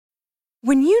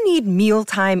When you need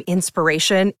mealtime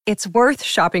inspiration, it's worth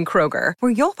shopping Kroger,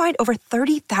 where you'll find over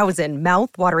 30,000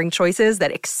 mouth-watering choices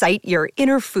that excite your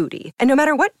inner foodie. And no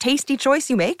matter what tasty choice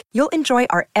you make, you'll enjoy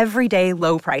our everyday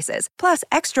low prices, plus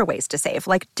extra ways to save,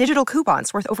 like digital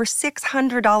coupons worth over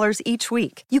 $600 each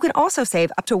week. You can also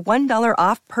save up to $1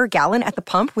 off per gallon at the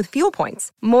pump with fuel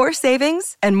points. More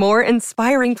savings and more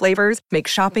inspiring flavors make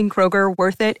shopping Kroger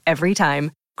worth it every time.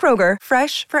 Kroger,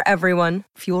 fresh for everyone.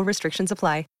 Fuel restrictions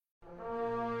apply.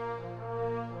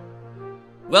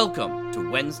 Welcome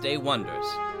to Wednesday Wonders.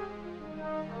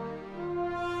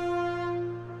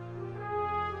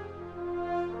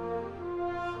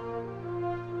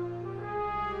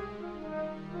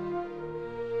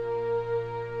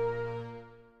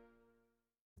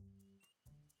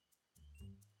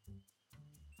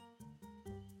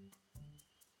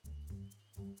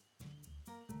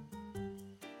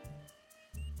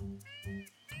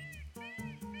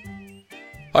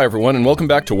 Hi everyone, and welcome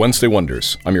back to Wednesday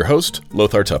Wonders. I'm your host,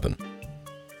 Lothar Tuppen.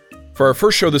 For our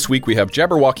first show this week, we have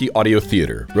Jabberwocky Audio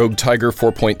Theater, Rogue Tiger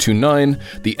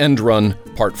 4.29, The End Run,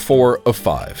 Part 4 of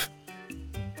 5.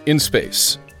 In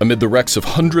space, amid the wrecks of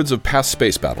hundreds of past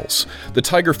space battles, the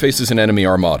Tiger faces an enemy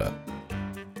armada.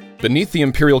 Beneath the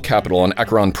Imperial capital on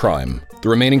Acheron Prime, the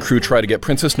remaining crew try to get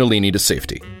Princess Nalini to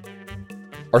safety.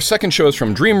 Our second show is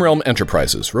from Dreamrealm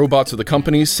Enterprises, Robots of the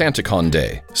Company's SantaCon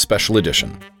Day, Special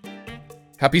Edition.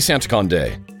 Happy SantaCon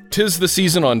Day. 'Tis the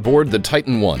season on board the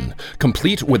Titan I,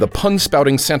 complete with a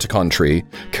pun-spouting SantaCon tree,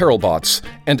 Carolbots,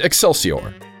 and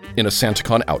Excelsior in a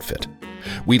SantaCon outfit.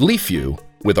 We leaf you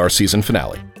with our season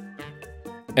finale.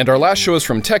 And our last show is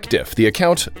from Tech Diff, the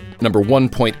account number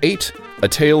 1.8, A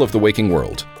Tale of the Waking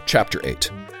World, Chapter 8.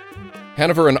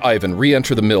 Hanover and Ivan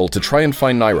re-enter the mill to try and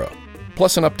find Nairo,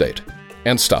 plus an update,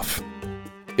 and stuff.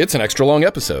 It's an extra long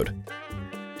episode.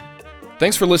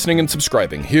 Thanks for listening and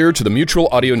subscribing here to the Mutual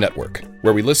Audio Network,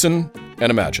 where we listen and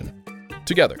imagine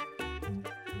together.